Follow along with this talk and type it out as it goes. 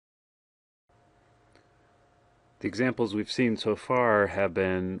The examples we've seen so far have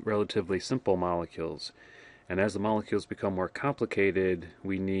been relatively simple molecules, and as the molecules become more complicated,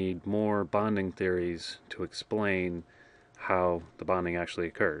 we need more bonding theories to explain how the bonding actually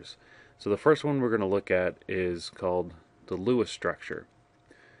occurs. So the first one we're going to look at is called the Lewis structure.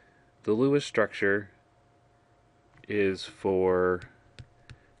 The Lewis structure is for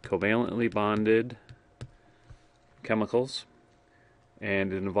covalently bonded chemicals,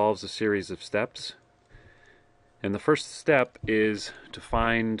 and it involves a series of steps. And the first step is to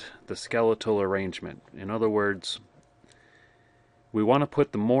find the skeletal arrangement. In other words, we want to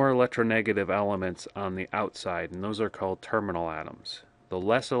put the more electronegative elements on the outside, and those are called terminal atoms. The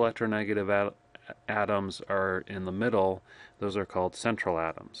less electronegative atoms are in the middle, those are called central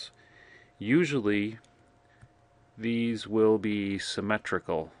atoms. Usually, these will be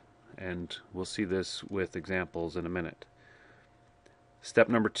symmetrical, and we'll see this with examples in a minute. Step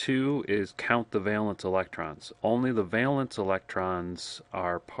number 2 is count the valence electrons. Only the valence electrons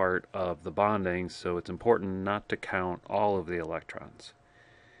are part of the bonding, so it's important not to count all of the electrons.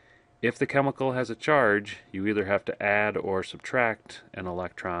 If the chemical has a charge, you either have to add or subtract an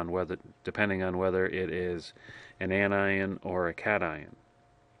electron, depending on whether it is an anion or a cation.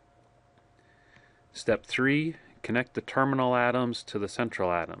 Step 3, connect the terminal atoms to the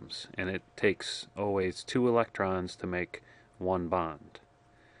central atoms, and it takes always 2 electrons to make one bond.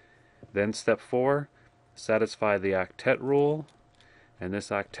 Then step 4, satisfy the octet rule, and this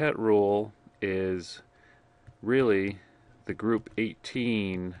octet rule is really the group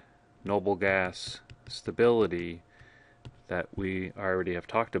 18 noble gas stability that we already have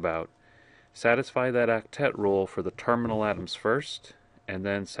talked about. Satisfy that octet rule for the terminal atoms first, and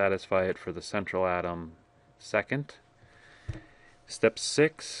then satisfy it for the central atom second. Step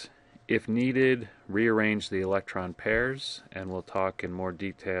 6, if needed, rearrange the electron pairs, and we'll talk in more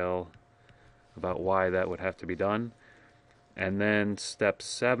detail about why that would have to be done. And then step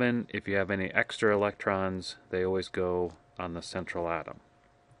 7, if you have any extra electrons, they always go on the central atom.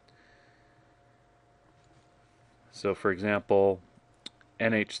 So for example,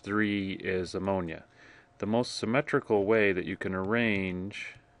 NH3 is ammonia. The most symmetrical way that you can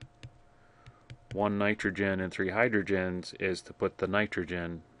arrange 1 nitrogen and 3 hydrogens is to put the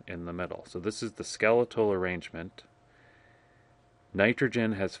nitrogen in the middle. So this is the skeletal arrangement.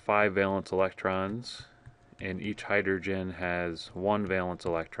 Nitrogen has 5 valence electrons, and each hydrogen has 1 valence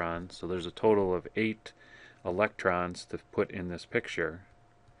electron. So there's a total of 8 electrons to put in this picture.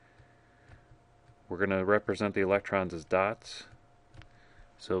 We're going to represent the electrons as dots.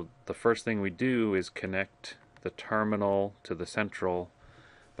 So the first thing we do is connect the terminal to the central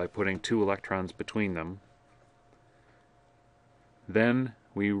by putting 2 electrons between them. Then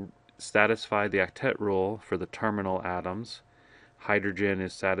we satisfy the octet rule for the terminal atoms. Hydrogen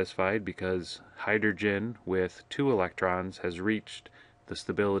is satisfied because hydrogen with 2 electrons has reached the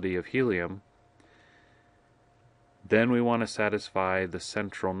stability of helium. Then we want to satisfy the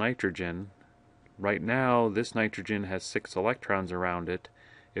central nitrogen. Right now, this nitrogen has 6 electrons around it.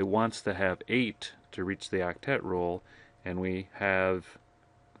 It wants to have 8 to reach the octet rule, and we have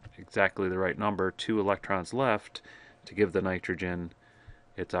exactly the right number, 2 electrons left, to give the nitrogen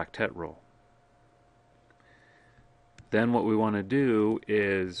its octet rule. Then what we want to do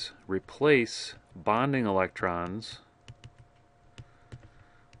is replace bonding electrons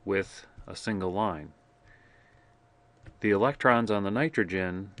with a single line. The electrons on the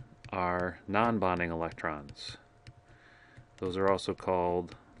nitrogen are non-bonding electrons. Those are also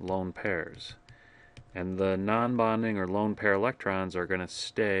called lone pairs. And the non-bonding or lone pair electrons are going to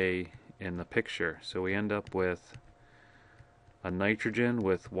stay in the picture. So we end up with a nitrogen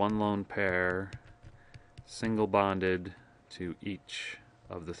with 1 lone pair single bonded to each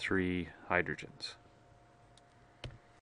of the 3 hydrogens.